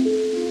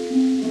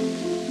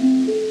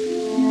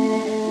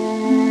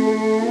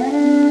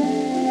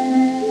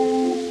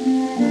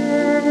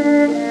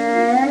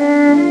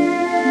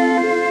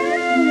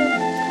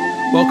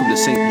Welcome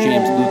to St.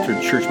 James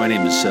Lutheran Church. My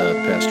name is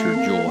Pastor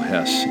Joel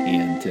Hess,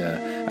 and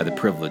I have the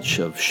privilege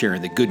of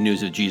sharing the good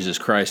news of Jesus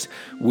Christ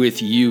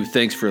with you.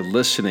 Thanks for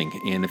listening.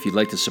 And if you'd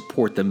like to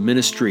support the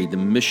ministry, the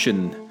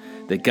mission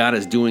that God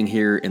is doing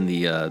here in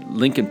the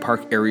Lincoln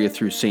Park area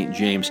through St.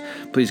 James,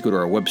 please go to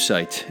our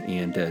website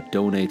and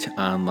donate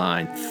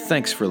online.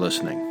 Thanks for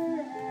listening.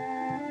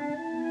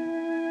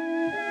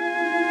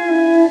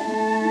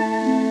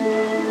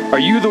 Are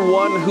you the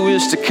one who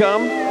is to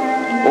come,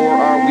 or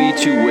are we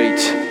to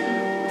wait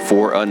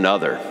for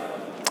another?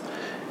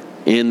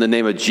 In the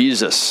name of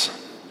Jesus,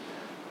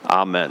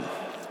 amen.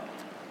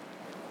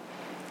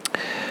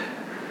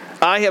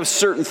 I have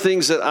certain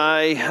things that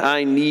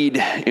I need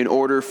in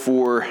order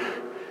for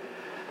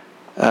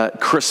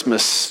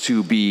Christmas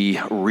to be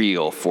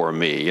real for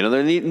me. You know,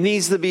 there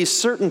needs to be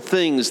certain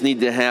things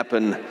need to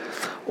happen,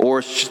 or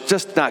it's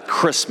just not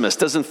Christmas.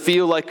 Doesn't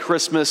feel like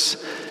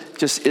Christmas.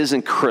 Just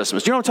isn't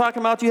Christmas. You know what I'm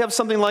talking about? Do you have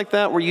something like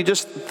that where you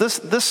just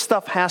this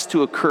stuff has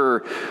to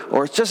occur,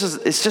 or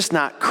it's just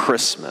not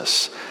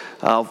Christmas?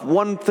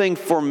 One thing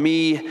for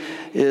me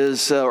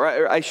is,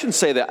 or I shouldn't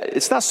say that.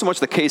 It's not so much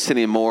the case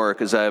anymore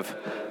because I've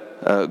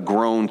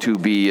grown to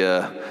be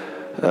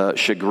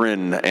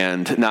chagrined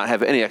and not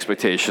have any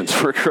expectations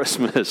for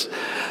Christmas.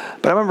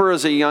 But I remember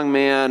as a young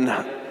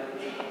man,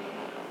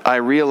 I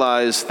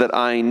realized that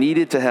I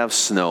needed to have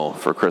snow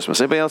for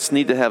Christmas. Anybody else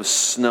need to have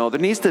snow? There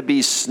needs to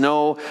be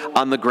snow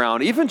on the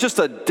ground, even just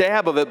a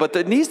dab of it, but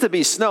there needs to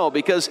be snow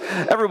because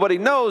everybody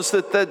knows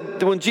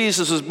that when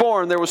Jesus was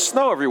born, there was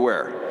snow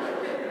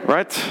everywhere,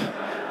 right?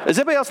 Is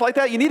anybody else like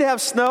that? You need to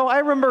have snow? I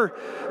remember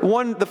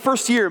the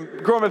first year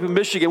growing up in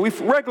Michigan, we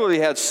regularly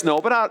had snow,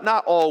 but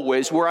not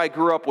always. Where I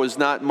grew up was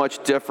not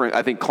much different,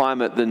 I think,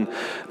 climate than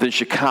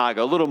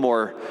Chicago. A little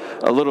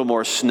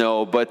more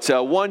snow. But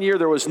one year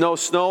there was no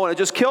snow, and it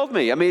just killed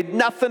me. I mean,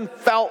 nothing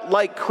felt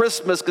like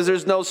Christmas because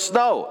there's no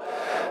snow.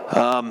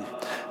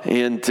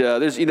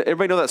 There's,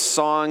 everybody know that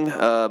song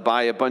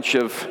by a bunch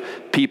of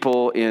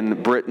people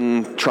in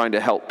Britain trying to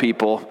help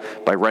people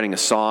by writing a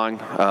song?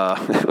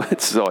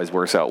 It always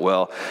works out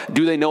well.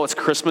 Do they know it's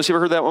Christmas? You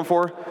ever heard that one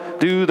before?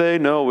 Do they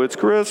know it's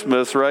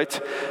Christmas,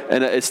 right?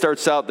 And it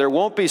starts out, there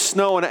won't be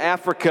snow in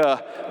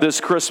Africa this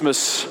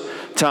Christmas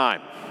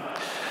time.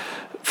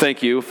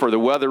 Thank you for the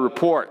weather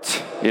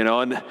report,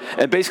 and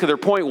basically their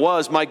point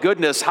was, my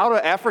goodness, how do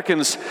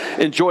Africans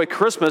enjoy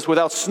Christmas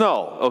without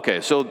snow?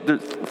 Okay, so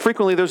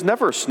frequently there's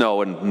never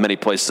snow in many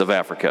places of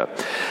Africa.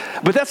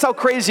 But that's how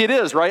crazy it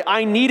is, right?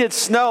 I needed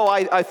snow.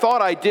 I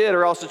thought I did,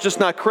 or else it's just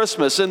not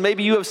Christmas. And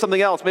maybe you have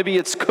something else. Maybe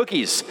it's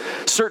cookies,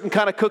 certain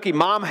kind of cookie.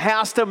 Mom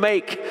has to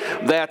make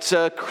that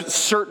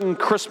certain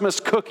Christmas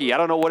cookie. I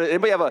don't know what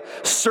anybody have a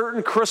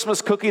certain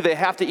Christmas cookie they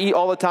have to eat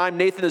all the time?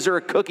 Nathan, is there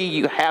a cookie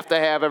you have to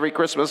have every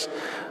Christmas?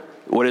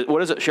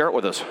 What is it? Share it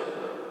with us.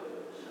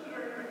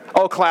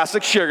 Oh,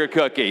 classic sugar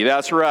cookie.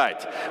 That's right.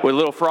 With a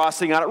little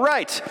frosting on it.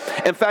 Right.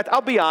 In fact,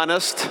 I'll be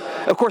honest.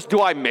 Of course,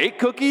 do I make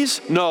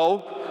cookies?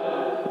 No.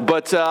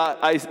 But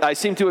I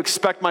seem to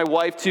expect my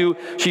wife to.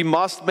 She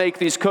must make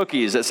these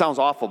cookies. It sounds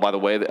awful, by the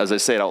way, as I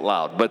say it out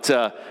loud. But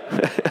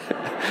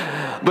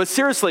but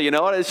seriously,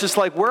 it's just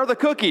like, where are the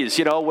cookies?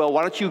 Well,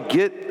 why don't you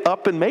get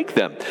up and make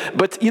them?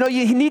 But,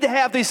 you need to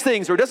have these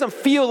things, or it doesn't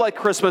feel like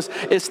Christmas.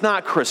 It's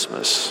not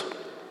Christmas.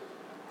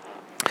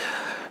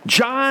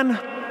 John,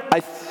 I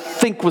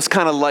think, was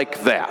kind of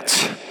like that.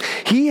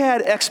 He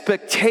had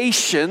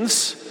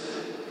expectations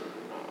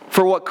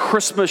for what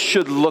Christmas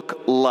should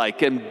look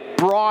like. And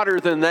broader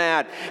than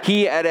that,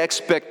 he had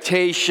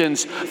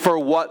expectations for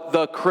what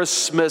the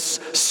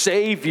Christmas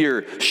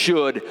Savior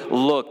should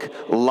look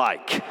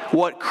like,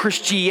 what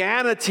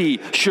Christianity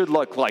should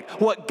look like,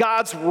 what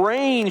God's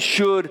reign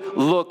should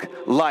look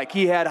like.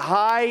 He had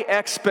high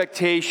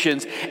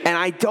expectations, and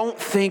I don't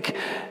think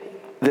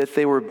that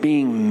they were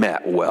being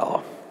met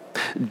well.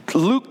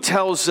 Luke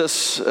tells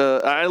us,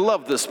 I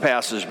love this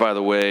passage, by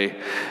the way,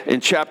 in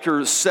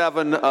chapter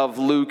 7 of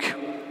Luke.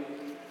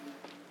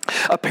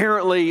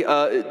 Apparently,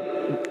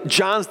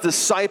 John's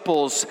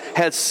disciples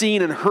had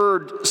seen and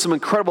heard some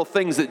incredible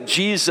things that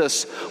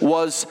Jesus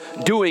was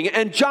doing.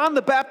 And John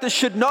the Baptist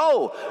should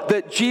know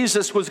that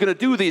Jesus was going to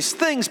do these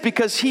things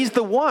because he's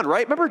the one,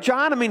 right? Remember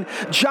John?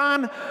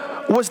 John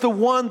was the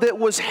one that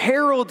was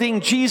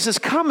heralding Jesus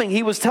coming.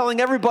 He was telling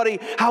everybody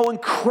how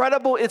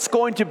incredible it's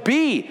going to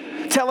be,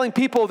 telling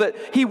people that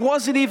he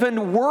wasn't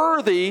even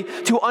worthy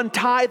to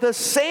untie the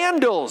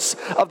sandals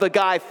of the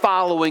guy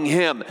following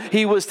him.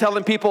 He was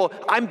telling people,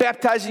 I'm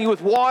baptizing you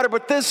with water,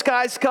 but this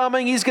guy's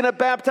coming. He's going to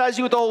baptize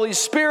you with the Holy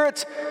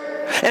Spirit.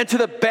 And to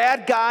the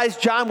bad guys,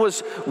 John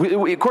was,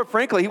 quite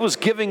frankly, he was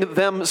giving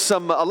them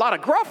a lot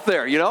of gruff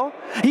there,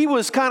 He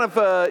was kind of,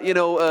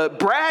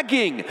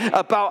 bragging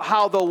about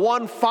how the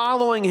one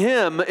following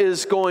him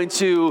is going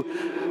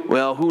to,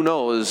 well, who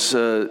knows,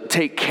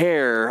 take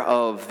care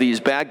of these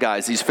bad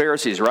guys, these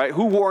Pharisees, right?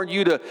 Who warned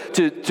you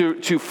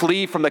to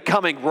flee from the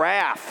coming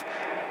wrath?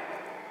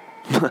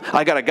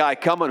 I got a guy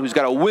coming who's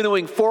got a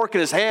winnowing fork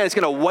in his hand. He's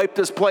going to wipe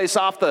this place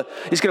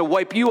he's going to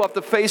wipe you off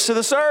the face of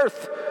this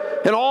earth.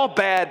 and all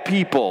bad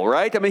people,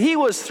 right? I mean, he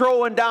was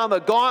throwing down the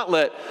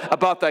gauntlet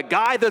about the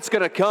guy that's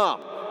going to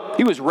come.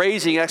 He was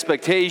raising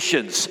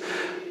expectations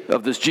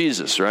of this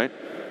Jesus, right?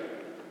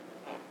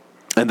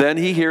 And then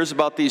he hears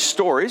about these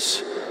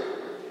stories,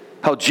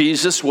 how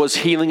Jesus was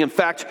healing. In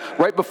fact,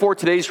 right before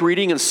today's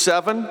reading in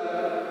 7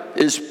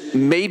 is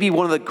maybe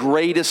one of the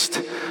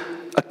greatest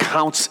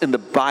accounts in the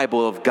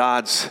Bible of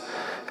God's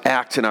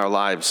act in our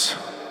lives.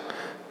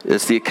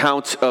 It's the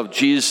account of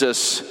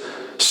Jesus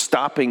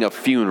stopping a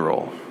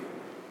funeral.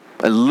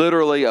 And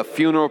literally a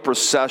funeral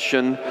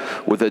procession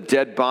with a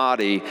dead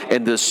body,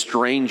 and this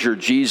stranger,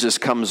 Jesus,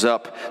 comes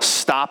up,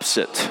 stops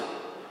it.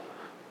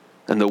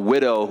 And the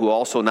widow, who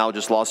also now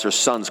just lost her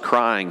son's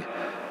crying.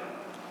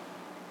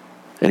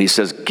 And he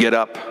says, "Get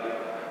up."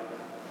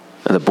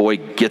 And the boy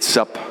gets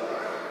up,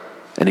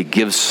 and he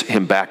gives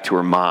him back to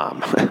her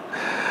mom.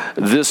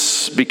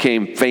 This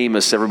became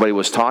famous. Everybody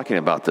was talking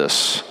about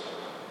this.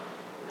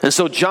 And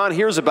so John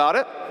hears about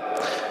it.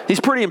 He's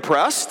pretty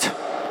impressed.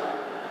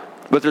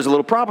 But there's a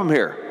little problem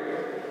here.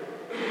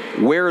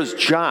 Where is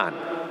John?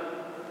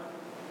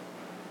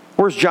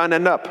 Where's John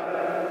end up?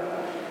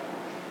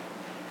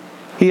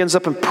 He ends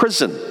up in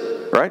prison,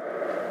 right?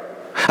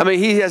 I mean,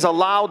 he has a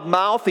loud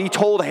mouth. He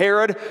told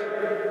Herod,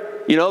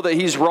 that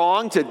he's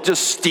wrong to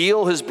just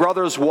steal his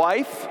brother's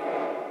wife.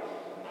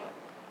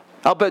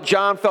 I'll bet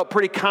John felt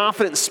pretty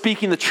confident in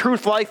speaking the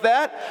truth like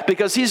that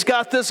because he's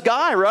got this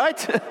guy, right?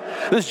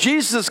 This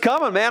Jesus is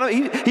coming,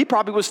 man. He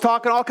probably was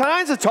talking all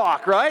kinds of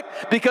talk, right?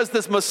 Because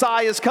this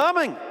Messiah is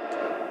coming.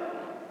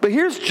 But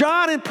here's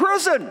John in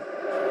prison.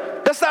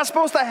 That's not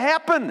supposed to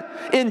happen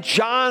in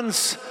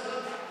John's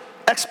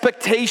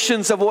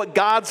expectations of what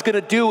God's going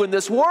to do in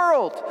this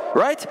world,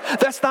 right?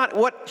 That's not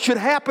what should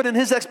happen in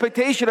his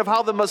expectation of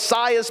how the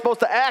Messiah is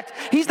supposed to act.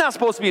 He's not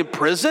supposed to be in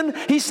prison.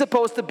 He's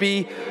supposed to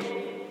be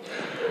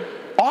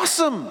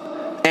awesome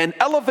and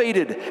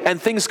elevated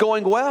and things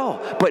going well.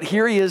 But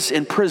here he is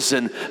in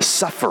prison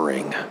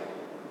suffering.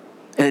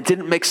 And it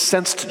didn't make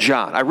sense to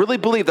John. I really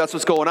believe that's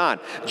what's going on.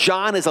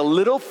 John is a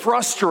little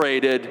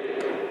frustrated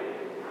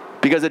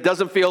because it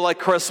doesn't feel like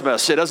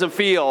Christmas. It doesn't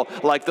feel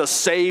like the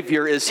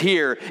Savior is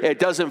here. It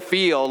doesn't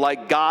feel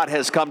like God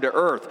has come to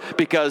earth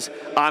because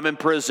I'm in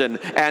prison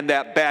and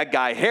that bad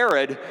guy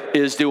Herod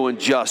is doing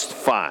just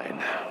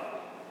fine.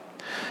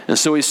 And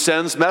so he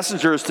sends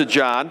messengers to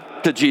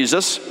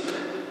Jesus,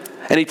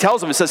 and he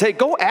tells them, he says, "Hey,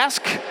 go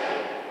ask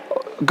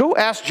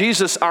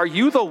Jesus, are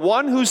you the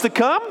one who's to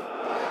come?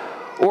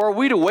 Or are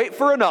we to wait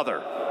for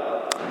another?"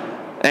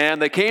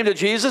 And they came to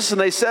Jesus and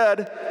they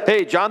said,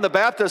 "Hey, John the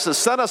Baptist has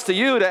sent us to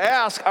you to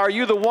ask, are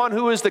you the one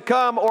who is to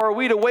come, or are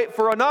we to wait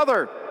for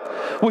another?"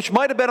 Which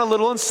might have been a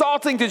little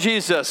insulting to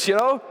Jesus,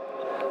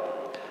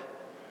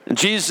 And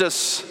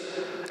Jesus,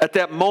 at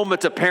that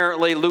moment,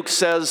 apparently, Luke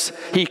says,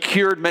 he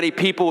cured many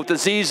people with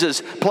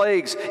diseases,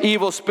 plagues,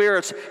 evil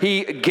spirits.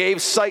 He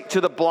gave sight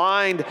to the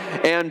blind,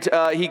 and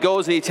he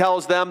goes and he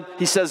tells them,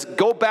 he says,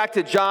 "Go back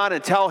to John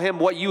and tell him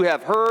what you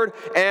have heard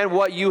and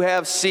what you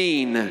have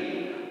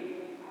seen.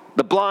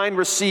 The blind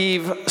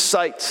receive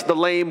sight, the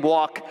lame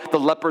walk, the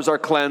lepers are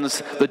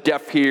cleansed, the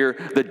deaf hear,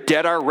 the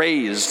dead are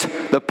raised,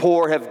 the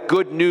poor have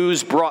good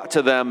news brought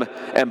to them,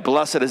 and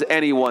blessed is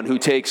anyone who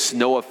takes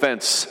no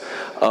offense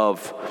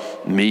of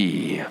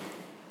me."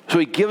 So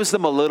he gives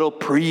them a little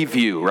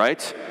preview,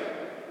 right?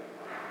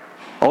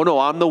 Oh no,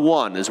 I'm the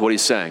one is what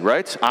he's saying,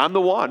 right? I'm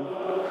the one.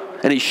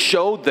 And he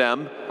showed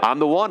them, I'm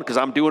the one because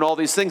I'm doing all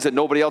these things that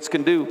nobody else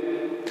can do.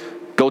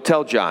 Go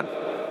tell John.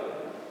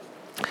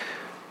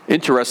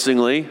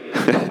 Interestingly,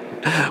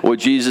 what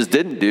Jesus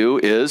didn't do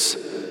is,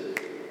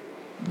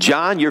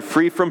 "John, you're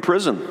free from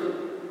prison."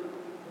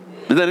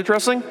 Isn't that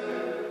interesting?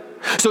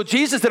 So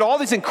Jesus did all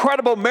these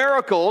incredible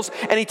miracles,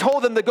 and he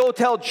told them to go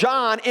tell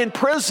John in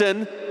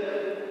prison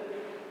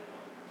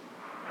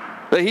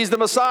that he's the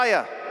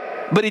Messiah.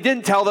 But he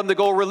didn't tell them to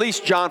go release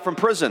John from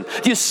prison.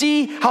 Do you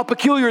see how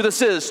peculiar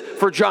this is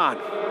for John?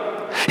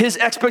 His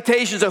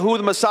expectations of who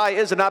the Messiah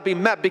is are not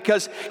being met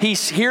because he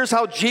hears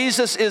how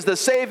Jesus is the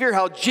Savior,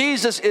 how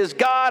Jesus is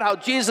God, how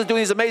Jesus is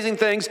doing these amazing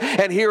things,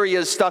 and here he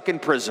is stuck in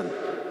prison.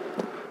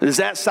 Does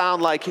that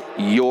sound like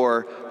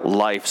your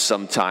life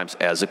sometimes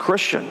as a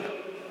Christian?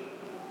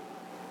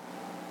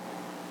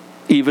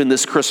 Even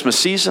this Christmas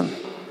season,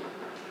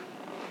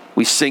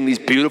 we sing these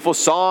beautiful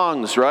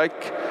songs, right?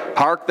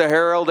 Hark the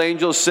herald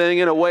angels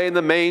singing, away in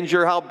the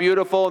manger, how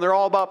beautiful. And they're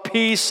all about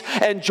peace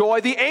and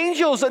joy. The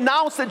angels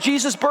announced at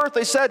Jesus' birth,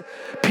 they said,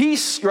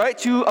 peace, right,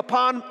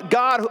 upon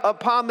God,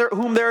 upon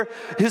whom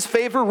his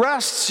favor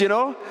rests,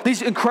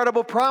 These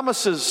incredible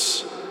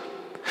promises.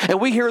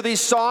 And we hear these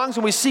songs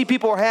and we see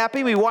people are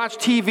happy. We watch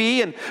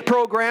TV and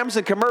programs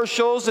and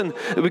commercials, and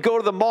we go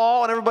to the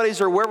mall and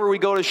or wherever we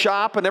go to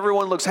shop, and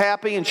everyone looks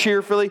happy and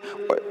cheerfully.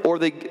 Or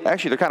they're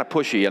kind of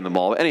pushy in the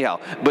mall. Anyhow,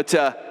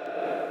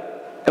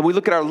 and we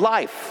look at our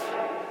life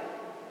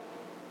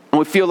and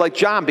we feel like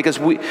John, because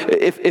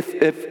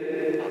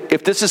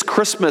if this is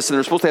Christmas and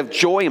they're supposed to have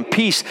joy and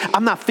peace,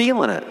 I'm not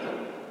feeling it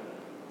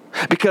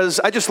because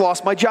I just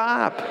lost my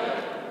job.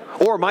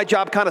 Or my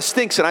job kind of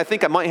stinks and I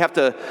think I might have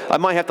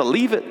to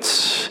leave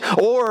it.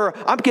 Or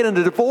I'm getting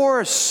a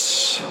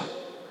divorce.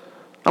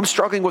 I'm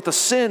struggling with a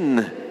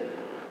sin.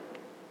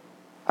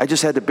 I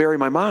just had to bury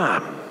my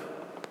mom.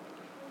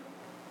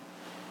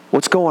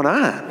 What's going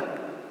on?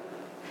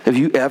 Have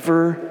you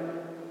ever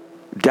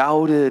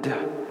doubted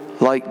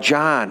like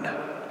John?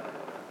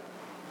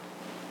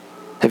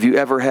 Have you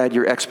ever had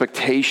your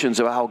expectations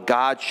of how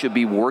God should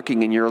be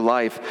working in your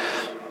life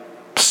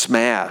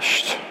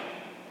smashed?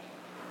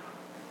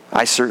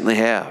 I certainly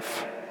have.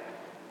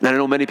 And I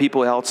know many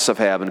people else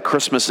have. And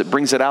Christmas, it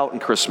brings it out in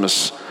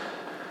Christmas.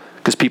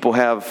 Because people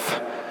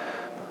have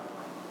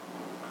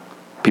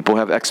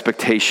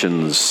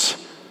expectations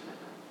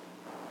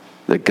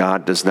that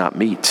God does not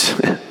meet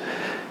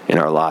in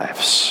our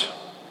lives.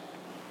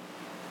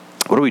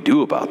 What do we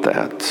do about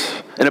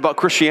that? And about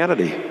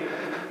Christianity?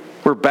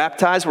 We're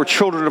baptized, we're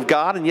children of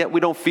God, and yet we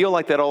don't feel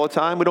like that all the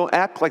time. We don't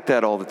act like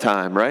that all the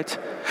time, right?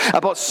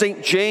 About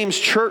St. James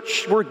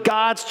Church, we're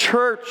God's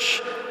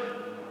church,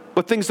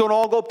 but things don't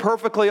all go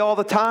perfectly all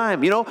the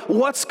time. You know,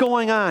 what's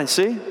going on?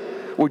 See?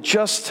 We're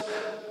just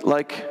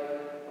like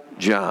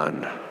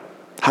John.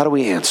 How do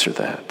we answer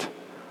that?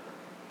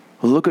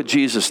 Well, look what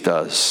Jesus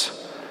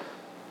does.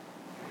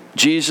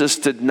 Jesus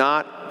did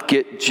not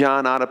get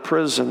John out of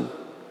prison.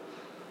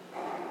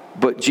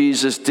 But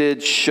Jesus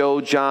did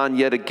show John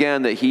yet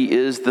again that he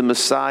is the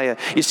Messiah.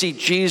 You see,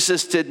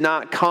 Jesus did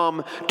not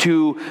come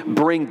to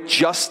bring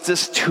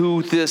justice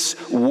to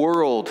this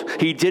world.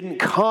 He didn't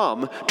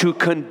come to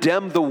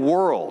condemn the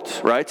world,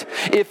 right?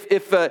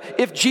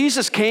 If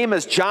Jesus came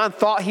as John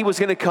thought he was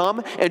going to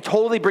come and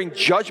totally bring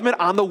judgment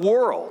on the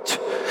world,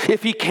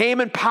 if he came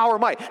in power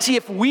and might. See,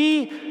 if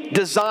we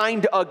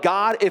designed a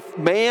God, if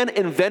man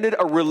invented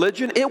a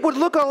religion, it would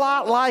look a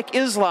lot like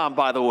Islam,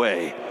 by the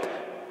way.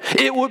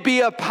 It would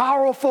be a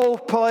powerful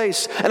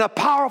place and a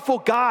powerful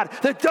God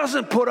that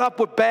doesn't put up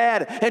with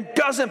bad and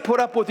doesn't put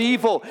up with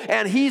evil,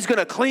 and he's going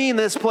to clean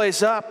this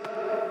place up.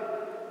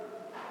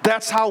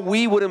 That's how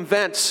we would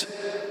invent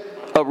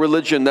a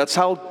religion. That's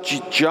how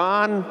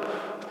John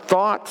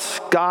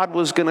thought God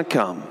was going to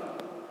come.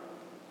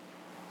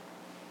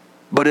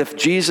 But if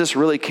Jesus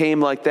really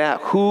came like that,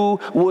 who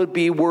would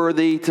be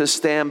worthy to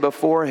stand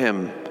before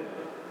him?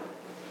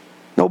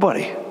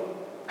 Nobody.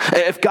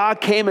 If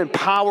God came in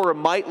power and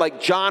might like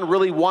John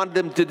really wanted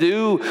him to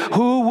do,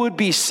 who would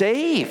be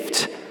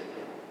saved?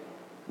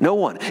 No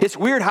one. It's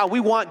weird how we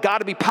want God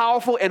to be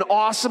powerful and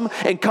awesome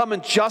and come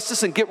in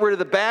justice and get rid of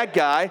the bad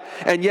guy,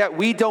 and yet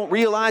we don't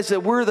realize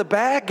that we're the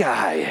bad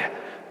guy.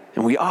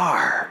 And we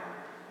are.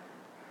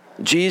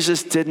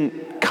 Jesus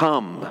didn't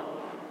come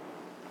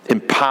in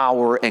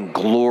power and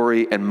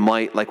glory and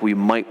might like we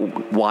might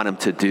want him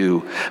to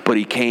do, but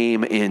he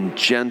came in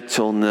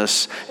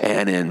gentleness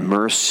and in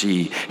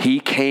mercy.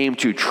 He came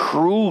to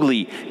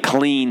truly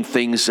clean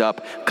things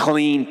up,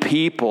 clean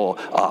people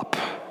up.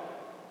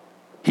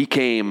 He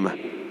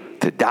came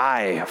to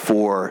die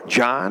for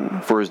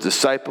John, for his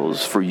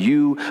disciples, for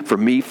you, for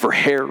me, for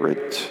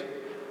Herod,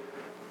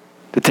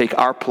 to take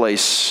our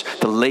place,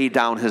 to lay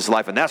down his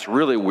life. And that's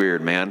really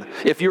weird, man.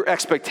 If your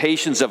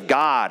expectations of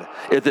God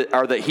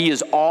are that he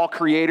is all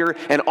creator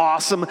and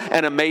awesome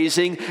and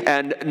amazing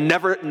and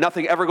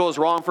nothing ever goes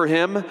wrong for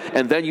him,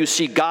 and then you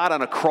see God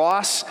on a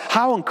cross,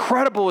 how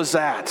incredible is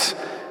that?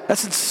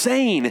 That's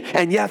insane.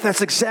 And yet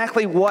that's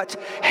exactly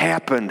what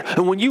happened.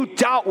 And when you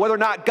doubt whether or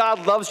not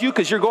God loves you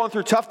because you're going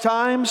through tough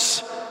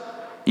times,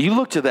 you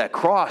look to that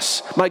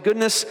cross. My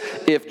goodness,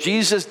 if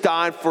Jesus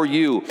died for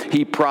you,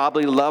 he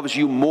probably loves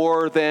you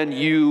more than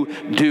you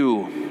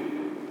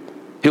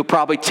do. He'll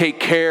probably take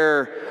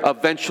care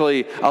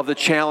eventually of the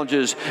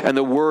challenges and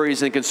the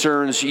worries and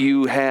concerns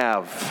you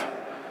have.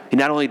 And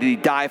not only did he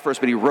die for us,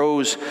 but he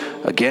rose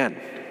again.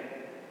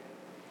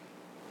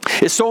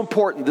 It's so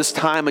important this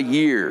time of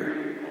year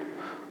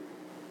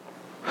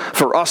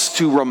for us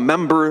to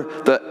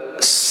remember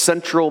the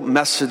central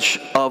message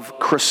of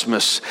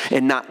Christmas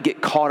and not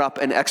get caught up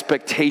in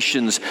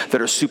expectations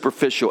that are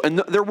superficial. And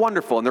they're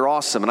wonderful and they're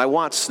awesome, and I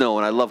want snow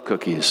and I love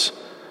cookies.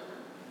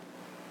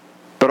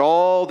 But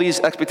all these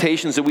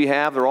expectations that we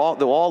have, they'll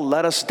all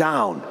let us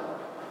down.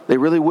 They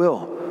really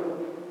will.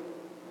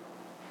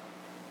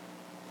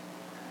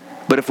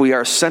 But if we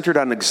are centered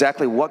on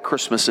exactly what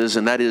Christmas is,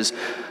 and that is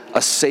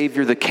a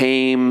Savior that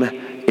came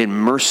in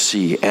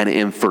mercy and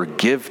in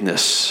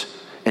forgiveness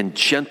and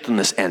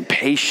gentleness and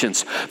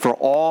patience for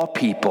all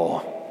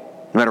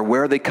people, no matter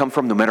where they come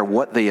from, no matter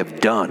what they have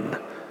done,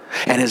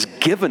 and has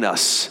given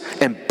us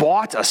and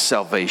bought us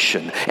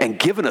salvation and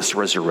given us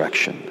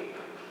resurrection.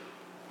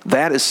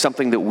 That is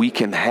something that we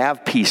can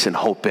have peace and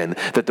hope in,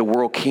 that the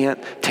world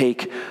can't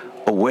take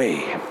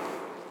away.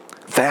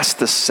 That's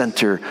the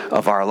center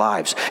of our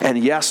lives.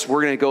 And yes,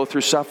 we're going to go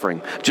through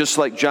suffering, just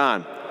like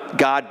John.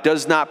 God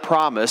does not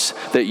promise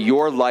that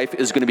your life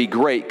is going to be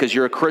great because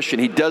you're a Christian.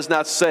 He does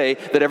not say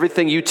that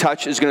everything you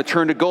touch is going to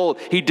turn to gold.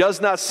 He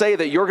does not say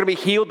that you're going to be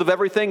healed of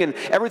everything and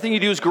everything you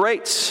do is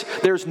great.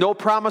 There's no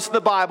promise in the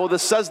Bible that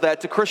says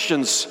that to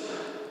Christians.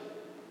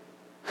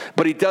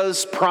 But he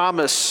does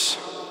promise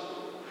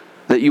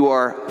that you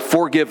are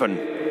forgiven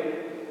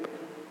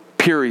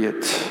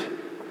period.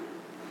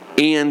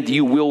 And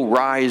you will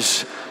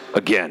rise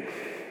again.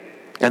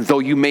 And though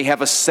you may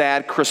have a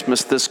sad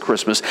Christmas this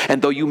Christmas,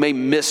 and though you may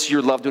miss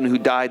your loved one who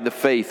died in the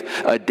faith,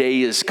 a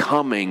day is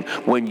coming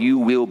when you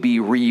will be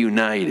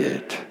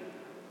reunited,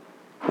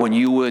 when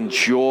you will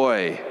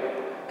enjoy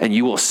and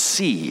you will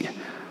see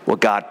what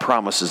God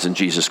promises in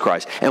Jesus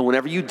Christ. And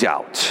whenever you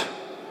doubt,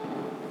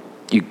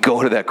 you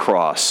go to that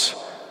cross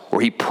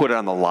where he put it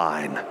on the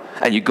line,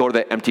 and you go to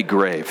that empty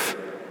grave.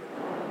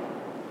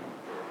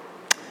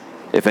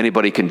 If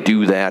anybody can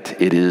do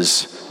that, it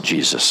is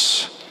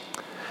Jesus.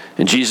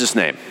 In Jesus'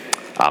 name,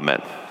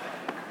 amen.